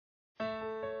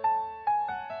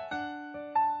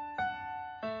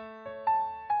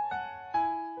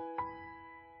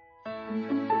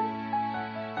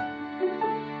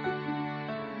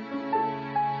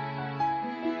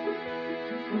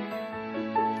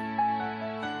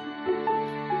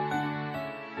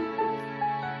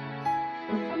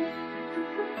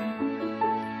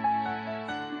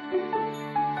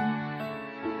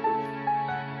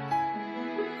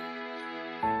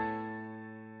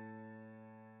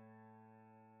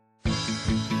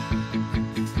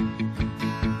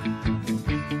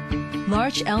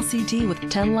Large LCD with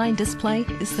 10-line display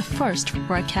is the first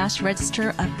for a cash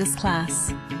register of this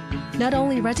class. Not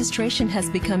only registration has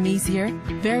become easier,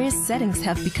 various settings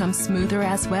have become smoother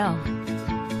as well.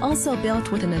 Also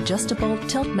built with an adjustable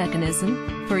tilt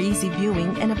mechanism for easy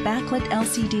viewing, and a backlit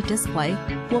LCD display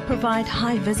will provide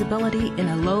high visibility in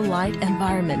a low-light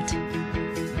environment.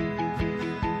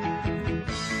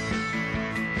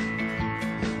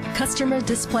 Customer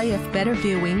Display of Better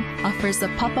Viewing offers a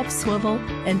pop-up swivel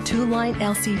and 2-line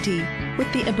LCD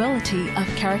with the ability of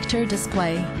character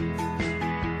display.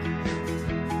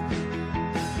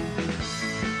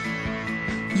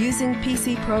 Using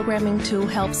PC programming tool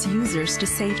helps users to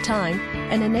save time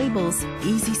and enables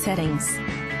easy settings.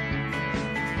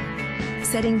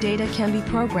 Setting data can be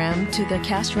programmed to the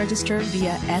cash register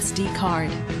via SD card.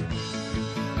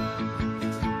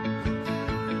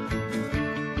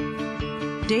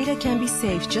 Data can be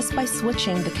saved just by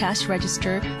switching the cash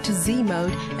register to Z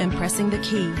mode and pressing the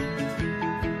key.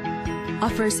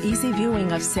 Offers easy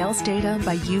viewing of sales data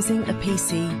by using a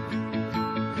PC.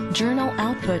 Journal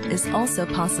output is also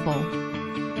possible.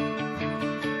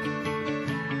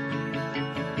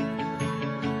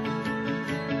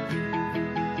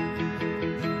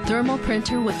 Thermal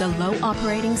printer with a low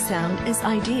operating sound is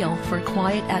ideal for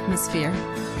quiet atmosphere.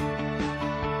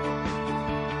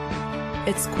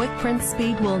 Its quick print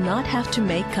speed will not have to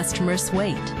make customers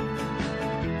wait.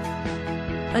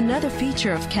 Another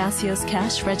feature of CASIO's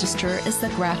cash register is the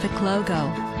graphic logo.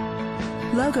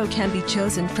 Logo can be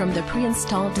chosen from the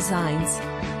pre-installed designs.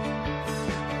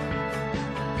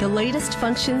 The latest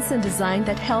functions and design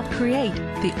that help create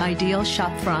the ideal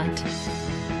shop front.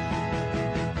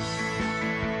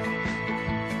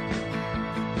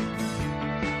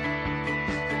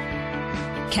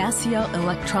 CASIO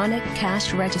Electronic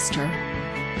Cash Register.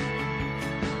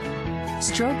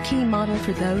 Stroke key model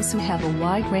for those who have a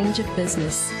wide range of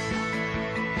business.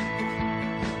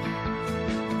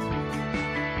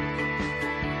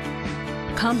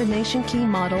 Combination key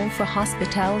model for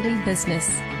hospitality business.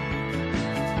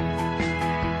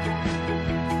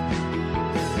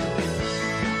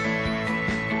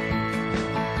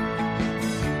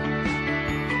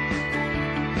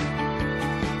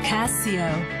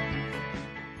 CASIO.